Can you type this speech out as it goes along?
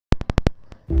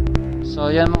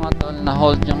So yan mga tol,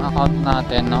 na-hold yung account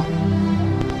natin, no?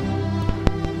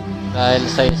 Dahil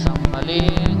sa isang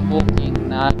maling booking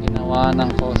na ginawa ng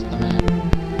customer.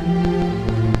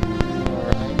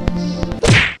 Alright.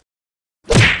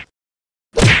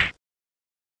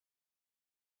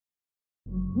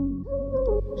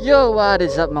 Yo, what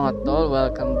is up mga tol?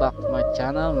 Welcome back to my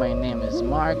channel. My name is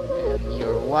Mark and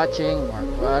you're watching Mark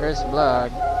Brothers Vlog.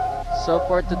 So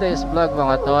for today's vlog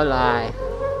mga tol ay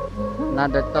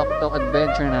another tok-tok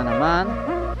adventure na naman.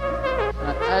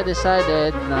 At I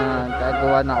decided na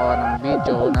gagawa na ako ng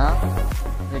video na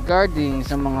regarding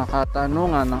sa mga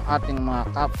katanungan ng ating mga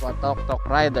kapwa tok-tok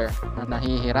rider na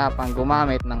nahihirapan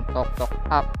gumamit ng tok-tok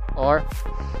app or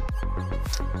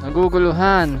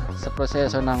naguguluhan sa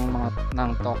proseso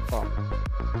ng tok-tok.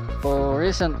 So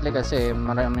recently kasi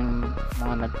maraming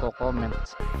mga nagko-comment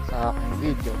sa aking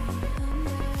video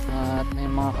at may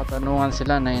mga katanungan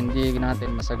sila na hindi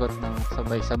natin masagot ng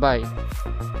sabay-sabay.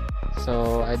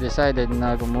 So I decided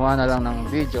na gumawa na lang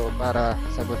ng video para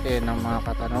sagutin ng mga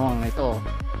katanungan ito.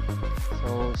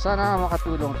 So sana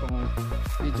makatulong tong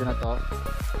video na to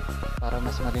para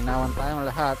mas malinawan tayong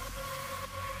lahat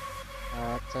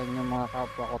at sa inyong mga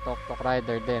kapwa ko tok-tok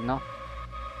rider din, no?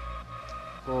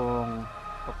 Kung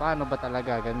paano ba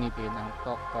talaga gamitin ang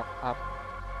tok-tok app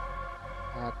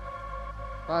at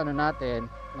paano natin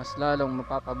mas lalong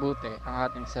mapapabuti ang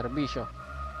ating serbisyo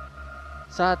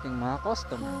sa ating mga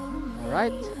customer.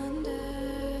 Alright?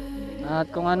 At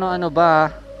kung ano-ano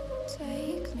ba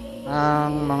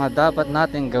ang mga dapat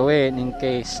natin gawin in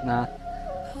case na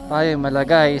tayo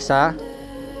malagay sa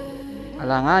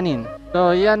alanganin.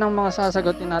 So yan ang mga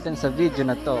sasagutin natin sa video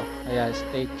na to. Kaya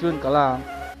stay tuned ka lang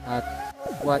at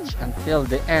watch until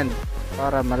the end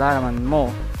para malaman mo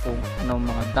kung anong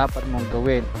mga dapat mong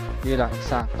gawin bilang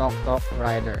isang tok-tok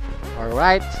rider.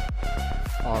 Alright?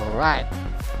 Alright.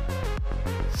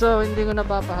 So hindi ko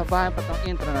napapahabayan pa tong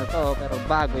intro na to, pero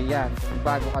bago yan, kung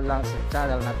bago ka lang sa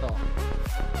channel na to,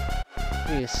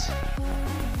 please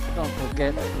don't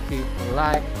forget to hit the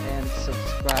like and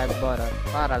subscribe button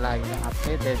para lagi kang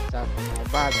updated sa mga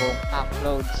bagong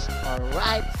uploads.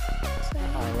 Alright?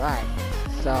 Alright.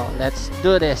 So let's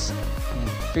do this in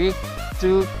 3,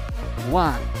 2,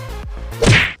 1.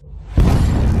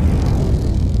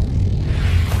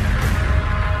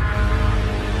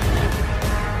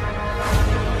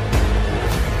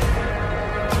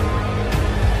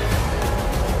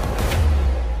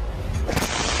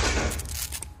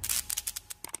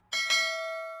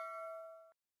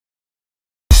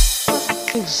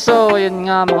 So yun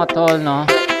nga mga tol, no,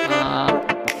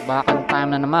 bakan time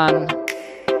na naman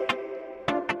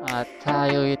at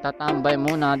tayo itatambay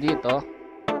muna dito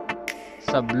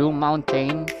sa Blue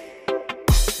Mountain.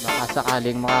 Baka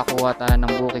sakaling makakuha tayo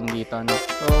ng booking dito, no?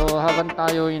 So habang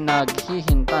tayo yung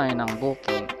naghihintay ng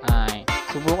booking ay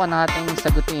subukan natin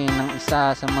sagutin ng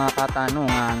isa sa mga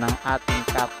katanungan ng ating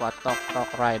kapwa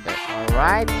tok-tok rider.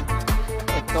 Alright,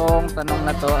 itong tanong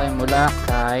na to ay mula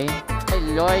kay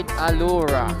Lloyd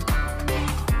Alura.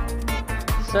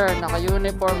 Sir,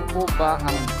 naka-uniform po ba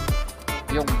ang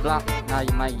yung black na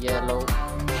may yellow?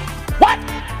 What?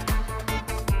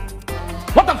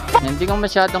 What the fuck? Hindi ko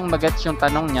masyadong magets yung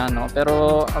tanong niya, no?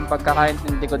 Pero ang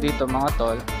pagkakaintindi ko dito mga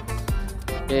tol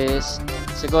is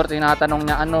siguro tinatanong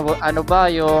niya ano ba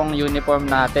yung uniform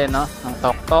natin, no? Ng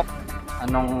tok-tok.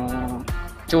 Anong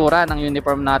tsura ng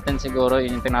uniform natin, siguro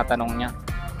yun yung tinatanong niya.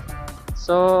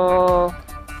 So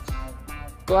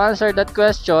to answer that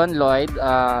question, Lloyd,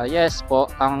 yes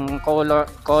po, ang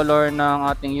color ng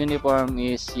ating uniform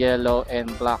is yellow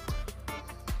and black.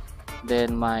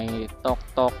 Then may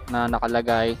tok-tok na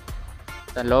nakalagay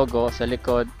sa logo sa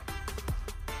likod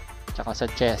tsaka sa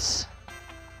chest.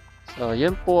 So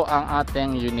yun po ang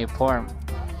ating uniform.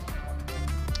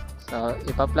 So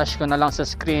ipa-flash ko na lang sa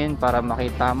screen para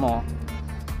makita mo.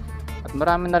 At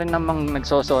marami na rin namang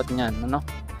nagsusuot niyan, ano?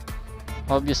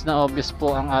 Obvious na obvious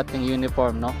po ang ating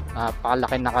uniform, no?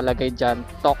 Napakalaki nakalagay dyan,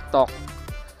 tok-tok.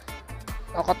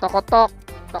 Tok-tok-tok,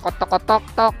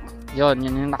 tok-tok-tok-tok. Yun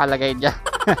yung nakalagay dyan.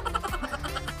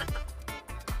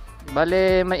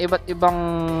 Bale, may iba't ibang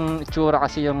itsura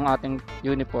kasi yung ating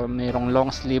uniform. Mayroong long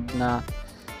sleeve na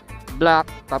black,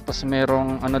 tapos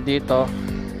mayroong ano dito,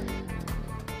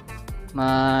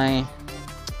 may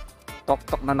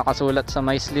tok-tok na nakasulat sa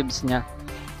may sleeves nya.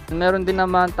 Meron din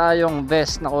naman tayong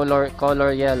vest na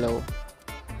color yellow.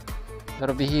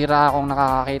 Pero bihira akong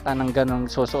nakakakita ng ganun,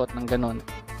 susuot ng ganun.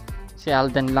 Si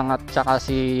Alden lang at saka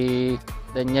si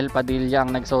Daniel Padilla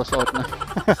ang nagsusuot na.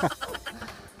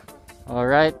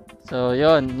 Alright. So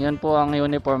yun po ang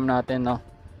uniform natin, no.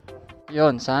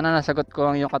 Yun, sana nasagot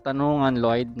ko ang iyong katanungan,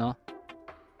 Lloyd, no.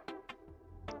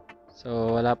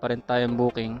 So wala pa rin tayong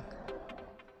booking.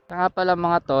 Kaya pala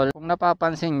mga tol, kung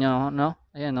napapansin nyo, no?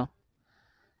 Ayan no.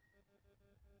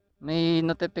 May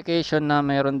notification na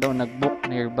mayroon daw nag-book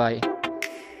nearby.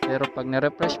 Pero pag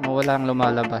na-refresh mo, walang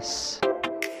lumalabas.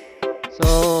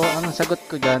 So, anong sagot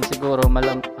ko dyan? Siguro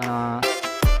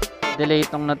delay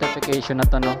itong notification na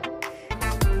to, no?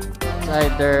 It's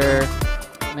either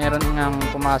meron ngang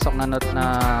pumasok na note na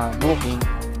booking,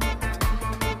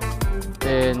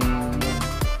 then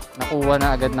nakuha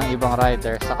na agad ng ibang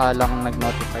rider, saka lang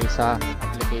nag-notify sa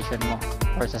application mo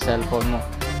or sa cellphone mo.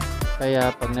 Kaya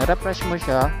pag na-refresh mo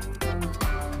siya,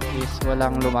 is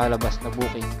walang lumalabas na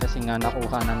booking kasi nga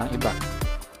nakuha na ng iba.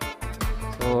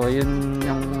 So yun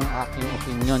yung aking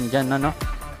opinion dyan, ano?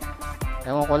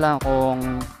 Ewan ko lang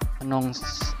kung anong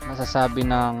masasabi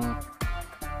ng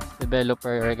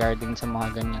developer regarding sa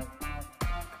mga ganyan.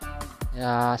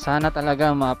 Kaya sana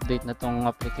talaga ma-update na tong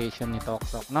application ni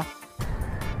TokTok, no?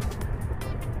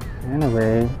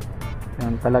 Anyway,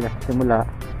 yun talaga sa simula.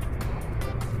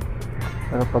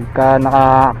 Pero pagka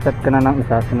naka-accept ka na ng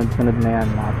isa, sunod-sunod na yan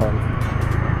mga tol.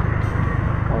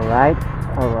 Alright.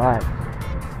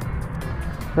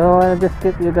 So I'll just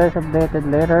keep you guys updated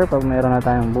later pag mayroon na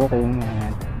tayong booking,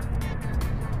 and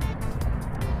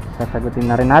sasagutin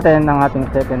na rin natin ang ating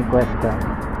second question.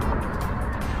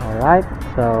 Alright,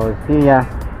 so see ya.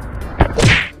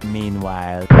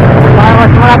 Meanwhile,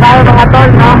 Bawas muna tayo mga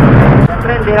tol, no?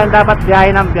 Siyempre hindi lang dapat biyahe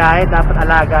ng biyahe, dapat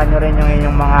alagaan nyo rin yung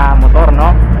inyong mga motor, no?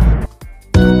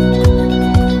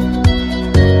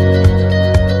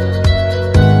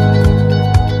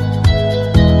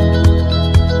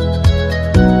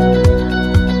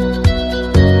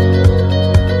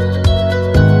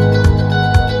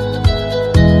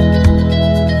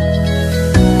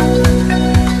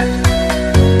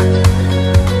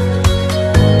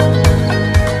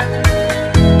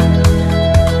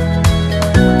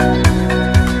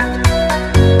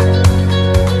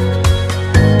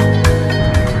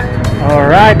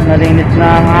 Alright, nalinis na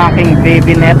ang aking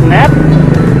baby net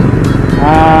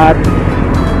at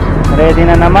ready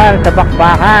na naman sa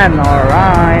bakbakan.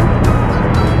 Alright,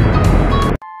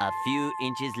 a few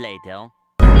inches later.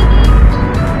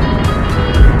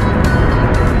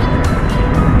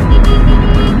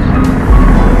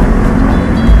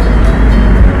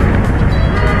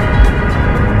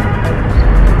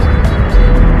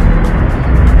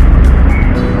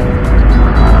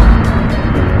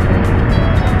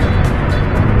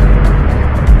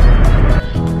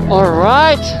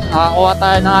 alright, nakakuha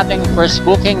tayo ng ating first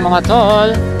booking mga tol.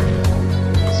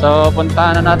 So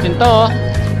puntahan na natin to.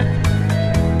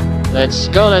 Let's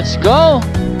go.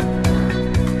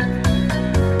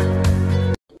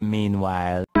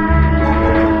 Meanwhile,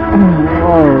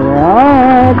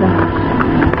 alright,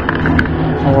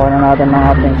 nakuha na natin ng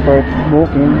ating first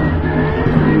booking.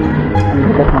 Ang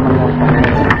bigat naman mo sa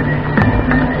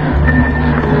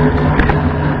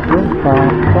yung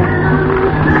sakto.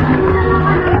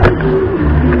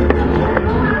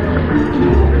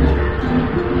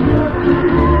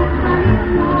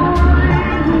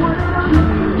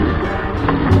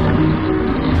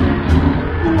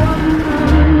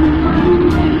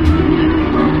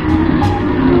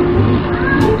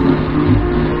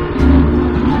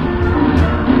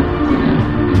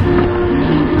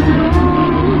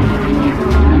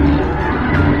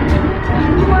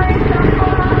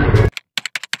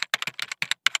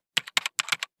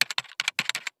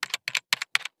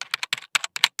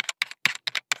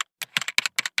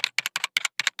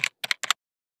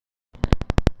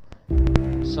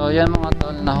 So yan mga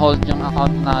tol, na-hold yung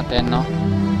account natin, no?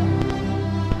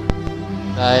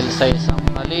 Dahil sa isang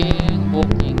maling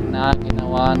booking na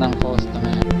ginawa ng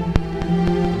customer.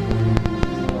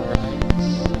 Alright.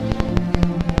 So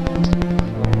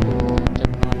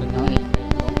check natin ang email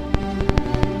ko.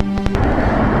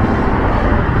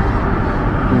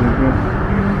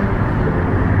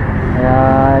 Kaya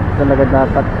ito talaga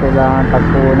dapat kailangan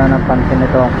pagpunan ng pansin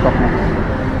nito ang stock na.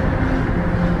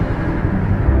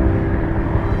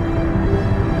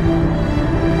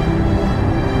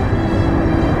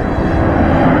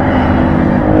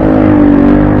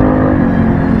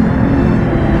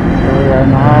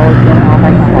 Na-hold yung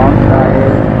aking account dahil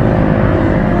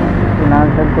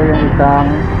sinansad ko yung isang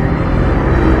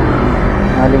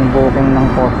maling booking ng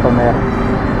customer.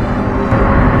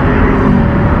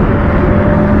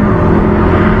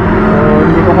 So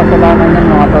hindi ko kasalanan yan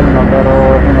mga tol, no? Pero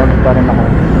hinod pa rin ako.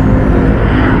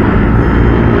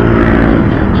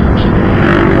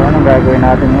 So anong gagawin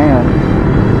natin ngayon?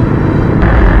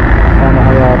 Ano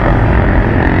kaya ito?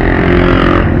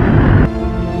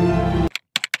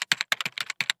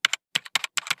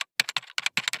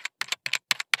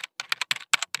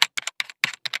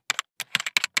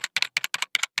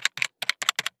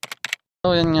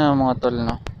 So yun nga mga tol,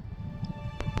 no,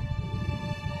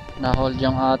 na-hold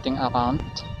yung ating account,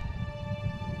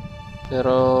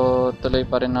 pero tuloy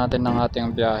pa rin natin ang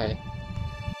ating biyahe.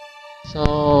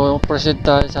 So proceed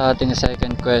tayo sa ating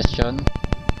second question.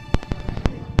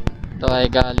 Ito ay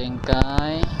galing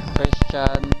kay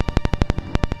Christian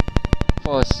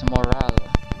Post Moral.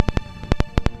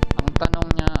 Ang tanong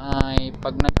niya ay,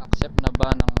 pag nag-accept na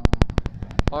ba ng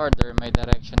order, may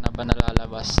direction na ba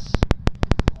nalalabas?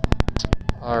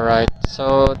 Alright,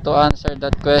 so to answer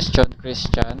that question,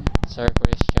 Christian, Sir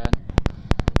Christian,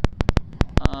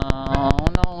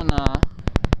 una-una,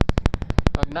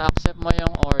 pag na-accept mo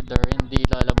yung order, hindi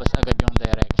lalabas agad yung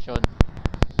direction,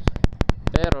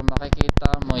 pero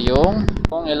makikita mo yung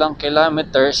kung ilang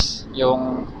kilometers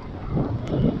yung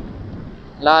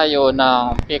layo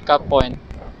ng pick up point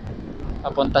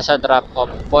papunta sa drop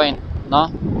off point, no?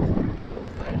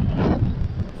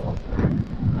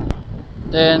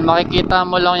 Then makikita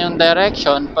mo lang yung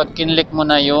direction pag kinlik mo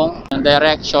na yung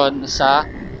direction sa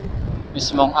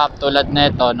mismong app, tulad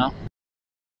neto, no?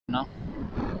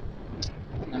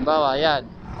 Halimbawa, yan,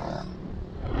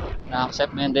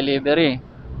 na-accept mo yung delivery.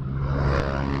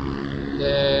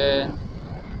 Then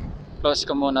close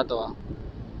ko muna to.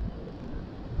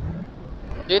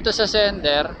 Dito sa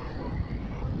sender,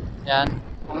 yan,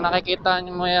 kung nakikita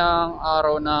mo yung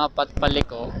arrow na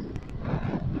patpaliko,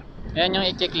 yan yung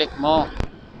i-click mo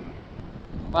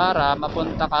para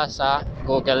mapunta ka sa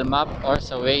Google Map or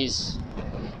sa Waze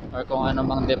or kung ano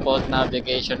mang default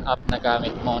navigation app na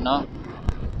gamit mo, no?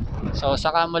 So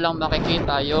saka mo lang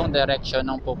makikita yung direction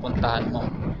ng pupuntahan mo.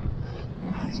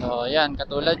 So yan,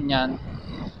 katulad nyan,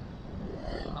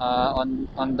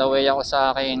 on the way ako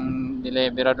sa aking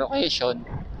delivery location,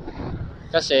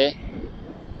 kasi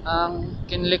ang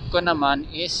kinlik ko naman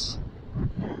is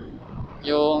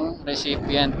yung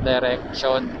recipient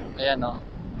direction. Ayan, o,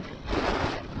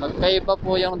 magkaiba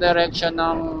po yung direction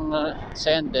ng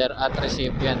sender at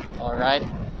recipient. Alright,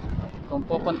 kung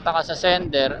pupunta ka sa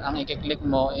sender, ang i-click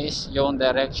mo is yung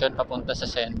direction papunta sa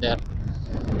sender,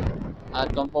 at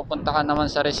kung pupunta ka naman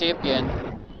sa recipient,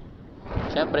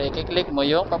 syempre i-click mo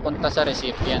yung papunta sa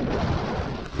recipient.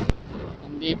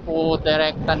 Hindi po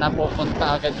direkta na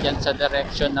pupunta agad yan sa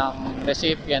direction ng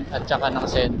recipient at saka ng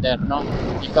sender, no?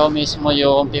 Ikaw mismo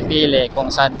yung pipili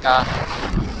kung saan ka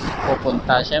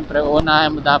pupunta. Syempre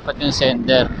unahin mo dapat yung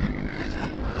sender,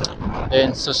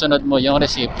 then susunod mo yung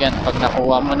recipient pag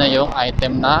nakuha mo na yung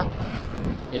item na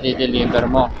i-deliver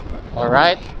mo.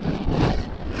 Alright,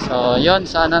 so yun,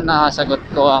 sana nakasagot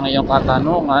ko ang iyong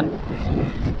katanungan,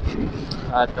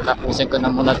 at tatapusin ko na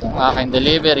muna itong aking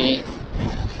delivery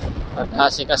at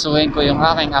asikasuhin ko yung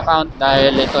aking account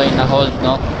dahil ito ay na-hold,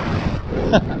 no?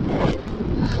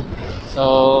 So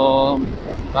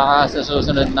baka sa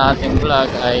susunod nating vlog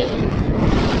ay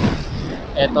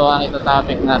ito ang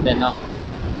ito-topic natin, no?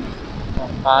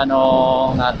 Kung paano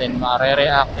natin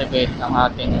ma-reactivate ang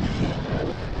ating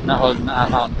na-hold na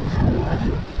account.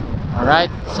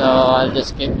 Alright, so I'll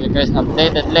just keep you guys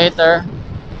updated later.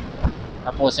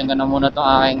 Tapusin ko na muna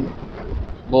itong aking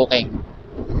booking.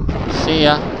 See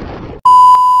ya!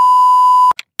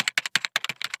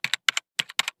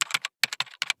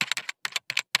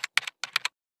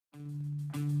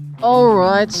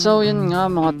 Alright, so yun nga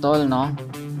mga tol, no?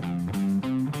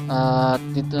 At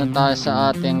dito na tayo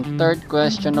sa ating third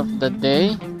question of the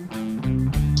day,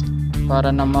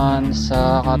 para naman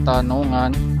sa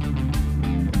katanungan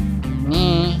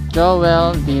ni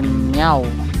Joel Di Meow.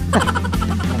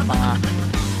 Ano pa nga?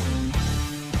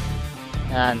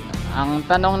 Yan, ang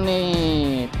tanong ni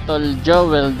Tol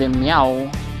Joel Di Meow: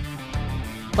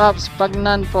 Paps, pag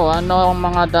nan po, ano ang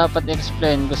mga dapat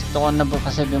explain? Gusto ko na po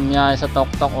kasi bumiyahe sa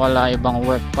TokTok, wala ibang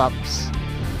work, Paps.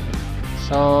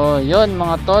 So yun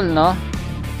mga tol, no?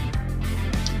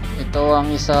 Ito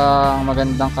ang isang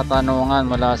magandang katanungan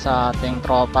mula sa ating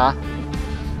tropa.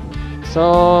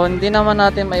 So hindi naman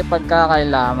natin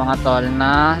maipagkakaila mga tol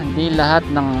na hindi lahat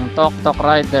ng TokTok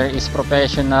rider is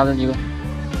professional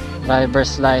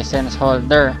driver's license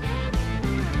holder.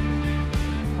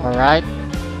 Alright,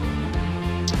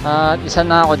 at isa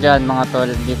na ako dyan mga tol,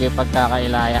 hindi ko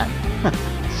ipagkakailayan.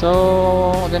 So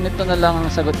ganito na lang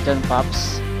ang sagot dyan,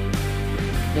 Paps.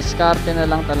 Diskarte na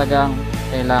lang talagang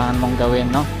kailangan mong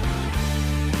gawin, no?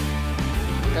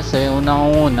 Kasi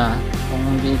unang-una, kung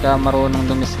hindi ka marunong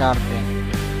dumiskarte,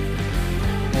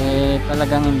 eh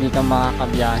talagang hindi ka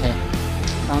makakabiyahe.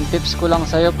 Ang tips ko lang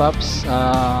sa'yo, Paps,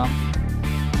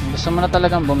 gusto mo na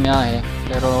talagang bumiyahe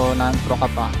pero non-pro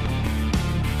ka pa,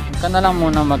 ka na lang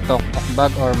muna mag-TokTok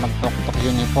bag or mag-TokTok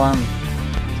uniform.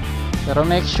 Pero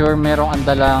make sure merong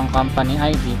andalang company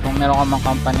ID. Kung meron ka mang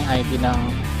company ID ng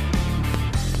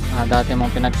dati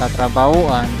mong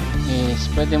pinagtatrabahuan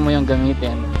is pwede mo yung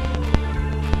gamitin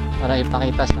para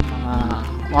ipakita sa mga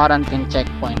quarantine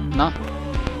checkpoint, no?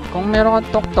 Kung meron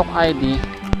kang TokTok ID,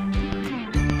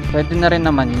 pwede na rin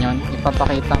naman yun,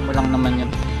 ipapakita mo lang naman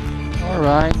yun.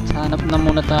 Alright, hanap na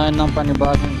muna tayo ng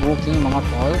panibagong booking mga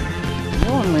tol.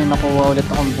 Yun, may nakuha ulit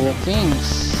akong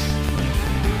bookings.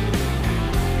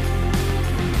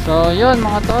 So yun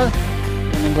mga tol,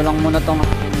 kunin ko lang muna tong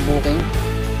booking.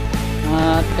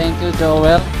 Thank you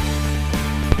Joel.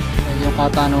 Yung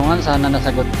katanungan sana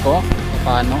nasagot ko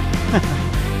paano.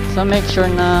 So make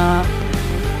sure na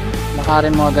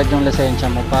lakarin mo agad yung lisensya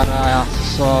mo para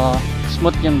so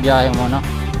smooth yung biyahe mo, no?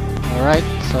 Alright,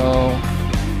 so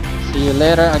see you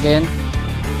later again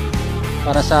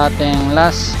para sa ating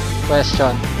last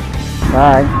question.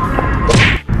 Bye.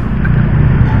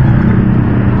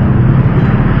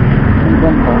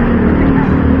 Hanggang po.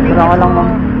 Sira ko lang, ma'am.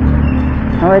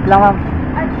 No, wait lang, ma'am.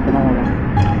 Sira ko lang.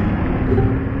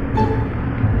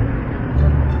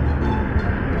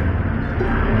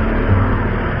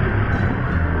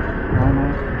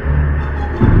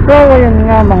 So, ayun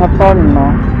nga mga tol,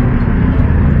 no?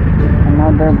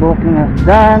 Another booking has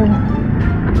done.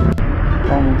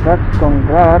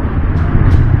 Congrats.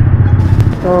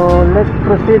 So, let's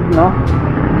proceed, no?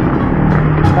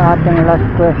 Sa ating last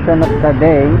question of the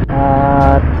day.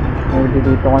 At maybe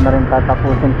dito ko na rin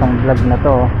tatapusin tong vlog na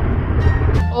to.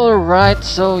 Alright,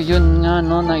 so yun nga,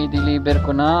 no? Na-deliver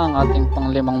ko na ang ating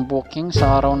pang-5 booking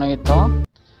sa araw na ito.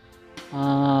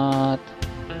 At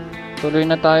tuloy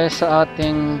na tayo sa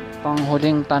ating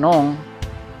panghuling tanong.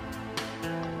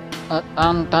 At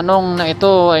ang tanong na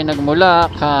ito ay nagmula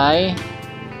kay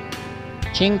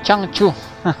Ching Chang Chu.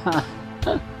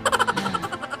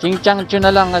 Ching Chang Chu na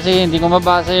lang kasi hindi ko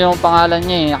mabasa yung pangalan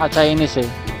niya eh, naka-Chinese eh.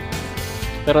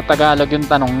 Pero Tagalog yung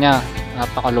tanong niya,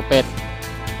 napakalupit.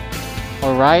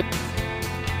 Alright.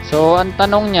 So ang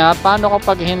tanong niya, paano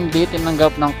kapag hindi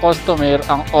tinanggap ng customer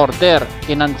ang order,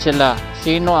 kinansela?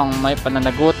 Sino ang may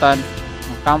pananagutan?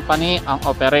 Ang company, ang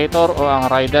operator o ang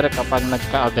rider kapag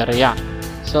nagka-aberya?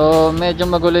 So medyo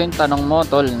magulo yung tanong mo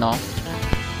tol, no?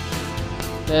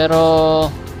 Pero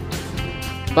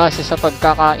base sa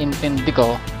pagkakaintindi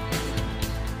ko,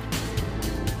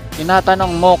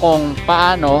 tinatanong mo kung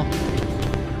paano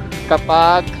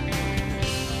kapag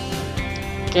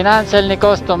kinancel ni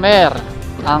customer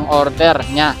ang order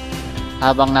niya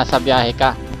habang nasa biyahe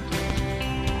ka.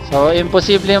 So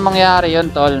imposible yung mangyari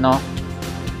yun tol, no?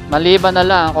 Maliban na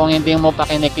lang kung hindi mo pa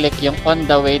kiniklik yung on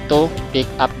the way to pick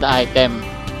up the item.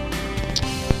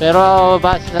 Pero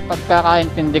base sa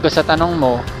pagkakaintindi ko sa tanong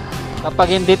mo,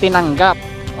 kapag hindi tinanggap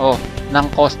ng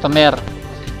customer,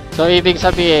 so ibig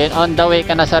sabihin on the way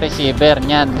ka na sa receiver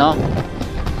niyan, no?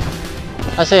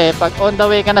 Kasi pag on the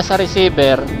way ka na sa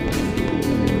receiver,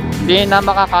 hindi na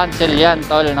makakancel yan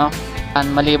tol, no?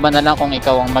 Maliban na lang kung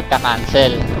ikaw ang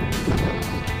magka-cancel.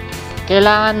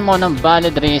 Kailangan mo ng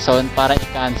valid reason para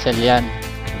i-cancel yan.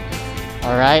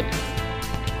 Alright?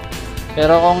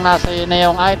 Pero kung nasa iyo na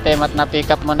yung item at na-pick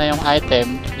up mo na yung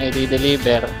item na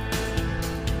i-deliver,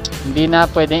 hindi na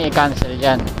pwedeng i-cancel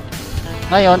yan.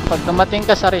 Ngayon, pag dumating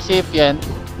ka sa recipient,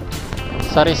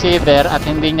 sa receiver at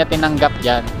hindi niya tinanggap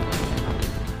yan,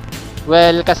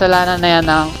 well, kasalanan na yan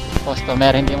ng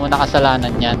customer, hindi mo na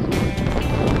kasalanan yan.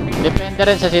 Depende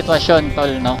rin sa sitwasyon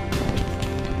tol, no?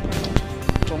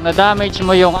 Kung na-damage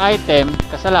mo yung item,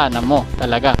 kasalanan mo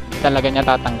talaga. Talaga niya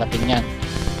tatanggapin yan.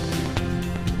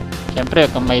 Siyempre,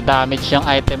 kung may damage yung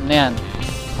item na yan,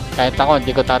 kahit ako,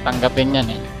 hindi ko tatanggapin yan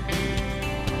eh.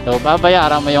 So,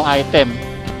 babayaran mo yung item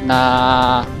na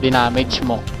dinamage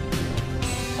mo.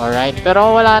 Alright?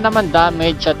 Pero wala naman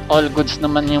damage at all goods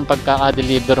naman yung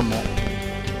pagkaka-deliver mo.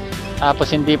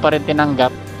 Tapos, hindi pa rin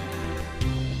tinanggap.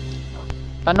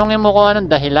 Tanungin mo kung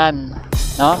anong dahilan.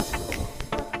 No?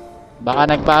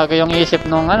 Baka nagbago yung isip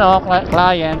nung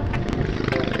client.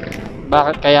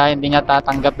 Bakit kaya hindi niya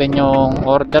tatanggapin yung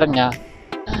order niya?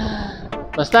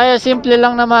 Basta simple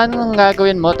lang naman ang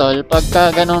gagawin mo tol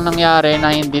pagka ganun nangyari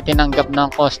na hindi tinanggap ng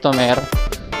customer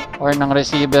or ng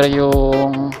receiver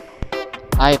yung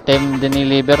item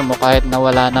diniliver mo kahit na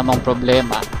wala namang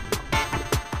problema.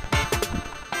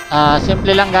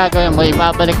 Simple lang gagawin mo,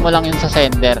 ibabalik mo lang yun sa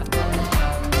sender.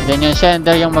 Then yung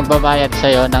sender yung magbabayad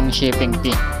sa'yo ng shipping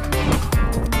fee.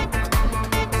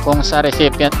 Kung sa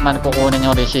recipient man kukunin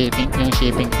yung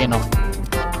shipping fee, no?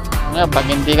 Ngayon, pag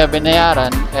hindi ka binayaran,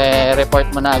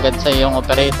 report mo na agad sa iyong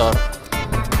operator.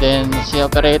 Then si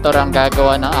operator ang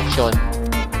gagawa ng action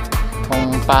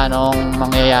kung paano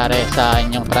mangyayari sa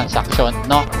inyong transaction,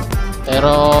 no?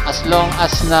 Pero as long as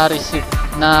na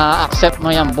accept mo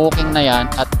yung booking na yan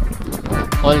at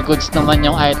all goods naman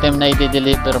yung item na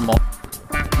i-deliver mo,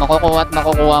 makukuha at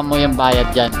makukuha mo yung bayad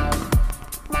dyan.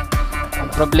 Ang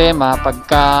problema,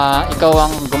 pagka ikaw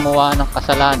ang gumawa ng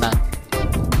kasalanan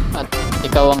at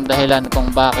ikaw ang dahilan kung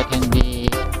bakit hindi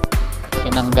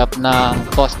tinanggap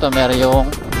ng customer yung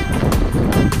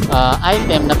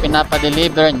item na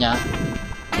pinapadeliver niya,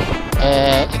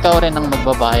 ikaw rin ang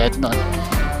magbabayad nun.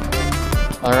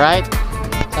 Alright,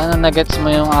 sana nagets mo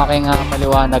yung aking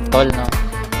paliwanag, tol, no?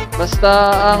 Basta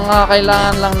ang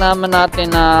kailangan lang naman natin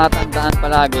na tandaan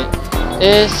palagi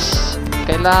is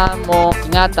kailangan mo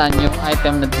ingatan yung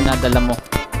item na dinadala mo,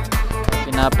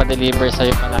 pinapadeliver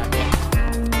sa'yo palagi.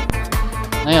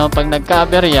 Ngayon, pag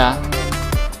nagka-aberya,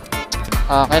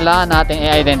 kailangan natin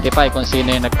i-identify kung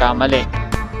sino yung nagkamali.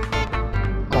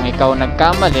 Kung ikaw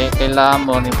nagkamali, kailangan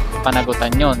mo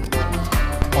panagutan yun.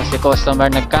 Kung si customer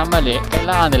nagkamali,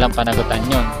 kailangan nilang panagutan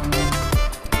yun.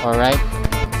 Alright?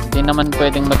 Hindi naman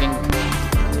pwedeng maging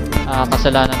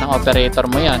kasalanan ng operator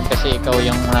mo yan kasi ikaw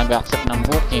yung nag-accept ng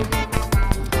booking.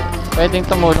 Pwedeng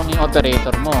tumulong yung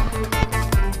operator mo,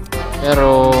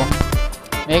 pero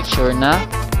make sure na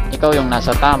ikaw yung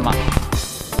nasa tama.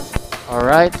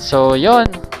 Alright, so yun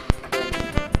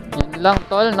lang,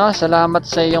 tol, no? Salamat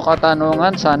sa iyong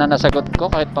katanungan. Sana nasagot ko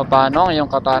kahit papano ang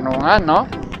iyong katanungan, no?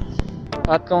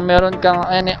 At kung meron kang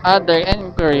any other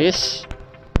inquiries,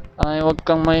 huwag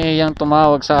kang mahihiyang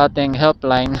tumawag sa ating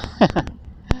helpline.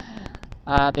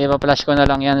 At ipa-flash ko na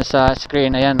lang yan sa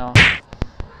screen, ayan, no?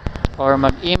 Or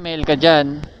mag-email ka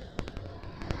dyan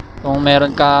kung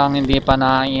meron kang hindi pa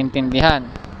naiintindihan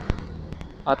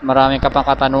at marami ka pang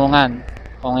katanungan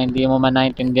kung hindi mo man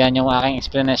naiintindihan yung aking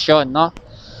explanation, no?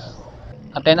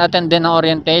 Attend din ng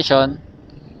orientation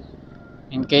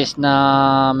in case na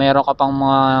meron ka pang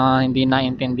mga hindi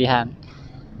naintindihan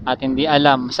at hindi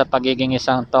alam sa pagiging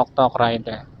isang tok-tok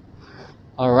rider.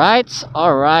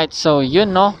 Alright, so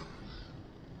yun, no?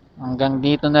 Hanggang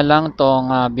dito na lang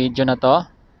tong video na to.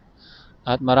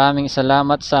 At maraming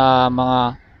salamat sa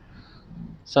mga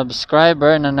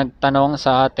subscriber na nagtanong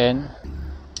sa atin.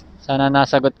 Sana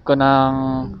nasagot ko ng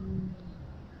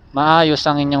maayos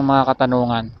ang inyong mga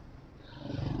katanungan.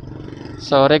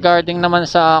 So regarding naman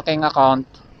sa aking account,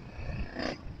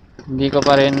 hindi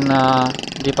pa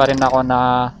rin ako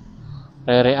na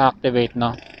re-reactivate,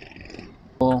 no?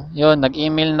 So, yun,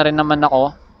 nag-email na rin naman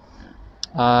ako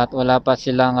at wala pa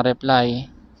silang reply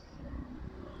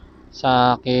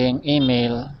sa aking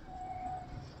email.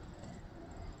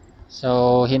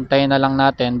 So hintayin na lang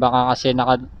natin, baka kasi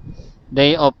naka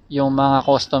day off yung mga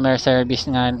customer service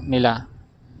nga nila.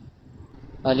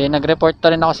 Bali, nag-report na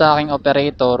rin ako sa aking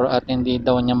operator at hindi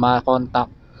daw niya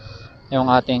ma-contact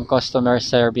yung ating customer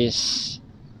service,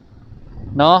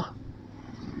 no?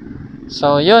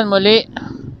 So yun, muli,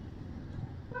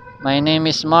 my name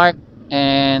is Mark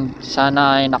and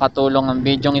sana ay nakatulong ang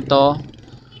video ito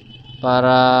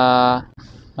para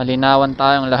malinawan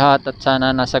tayong lahat at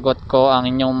sana nasagot ko ang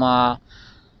inyong mga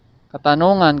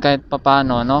katanungan kahit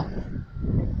papano, no?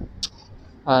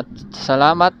 At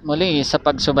salamat muli sa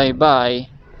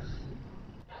pagsubaybay.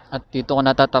 At dito ko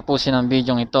natatapusin ang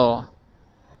video ito.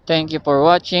 Thank you for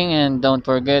watching and don't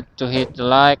forget to hit the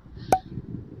like,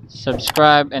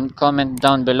 subscribe and comment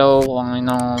down below kung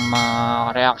anong mga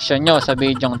reaction nyo sa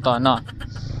video ito, no?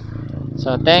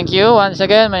 So thank you once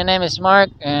again. My name is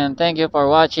Mark and thank you for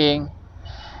watching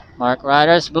Mark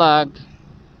Riders Vlog.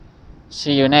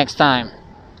 See you next time.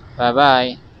 Bye bye.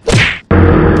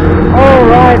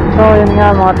 Alright, so yun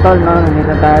nga mga tol, no?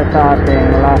 Nandito tayo sa ating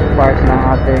last part ng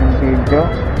ating video.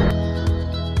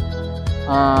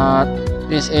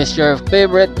 This is your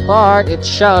favorite part. It's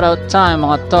shoutout time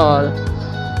mga tol.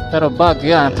 Pero bago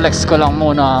yan, flex ko lang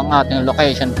muna ang ating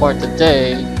location for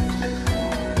today.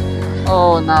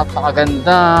 Oh,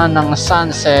 napakaganda ng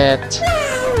sunset.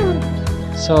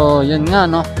 So yun nga,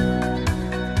 no?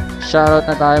 Shoutout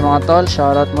na tayo mga tol.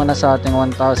 Shoutout muna sa ating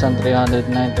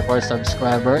 1,394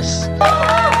 subscribers.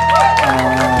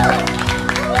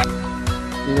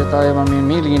 Dito tayo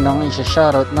mamimili ng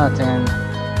isa-shoutout natin.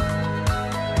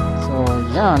 So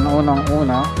yan,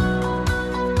 unang-una,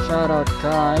 shoutout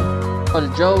kay Tol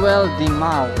Joel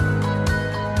Dimao.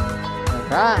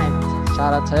 Alright,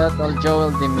 shoutout sa'yo Tol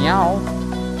Joel Dimao.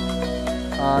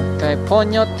 At kay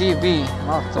Ponyo TV.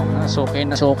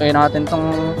 Suki natin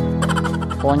tong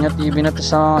Ponyo TV na to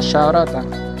sa shoutout, ha.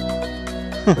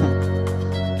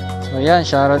 So yan,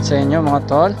 shoutout sa inyo mga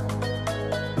tol.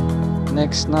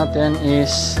 Next natin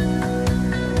is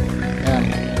yan,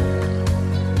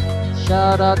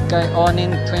 shoutout kay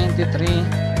Onin23,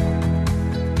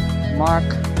 Mark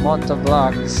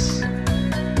Motovlogs,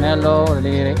 Melo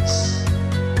Lyrics,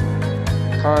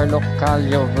 Carlo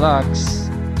Calio Vlogs,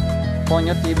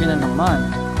 Ponyo TV na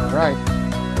naman. Alright.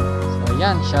 So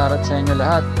yan, shoutout sa inyo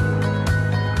lahat.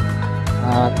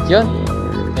 At yun,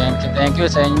 thank you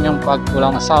sa inyong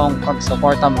pagkulang sawang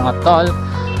pagsuporta mga tol.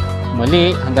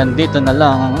 Muli, hanggang dito na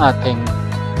lang ang ating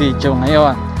video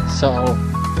ngayon. So,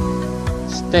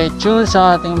 stay tuned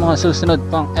sa ating mga susunod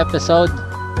pang episode.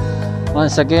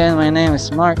 Once again, my name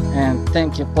is Mark and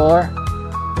thank you for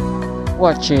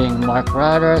watching Mark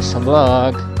Brothers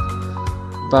Vlog.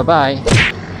 Bye-bye.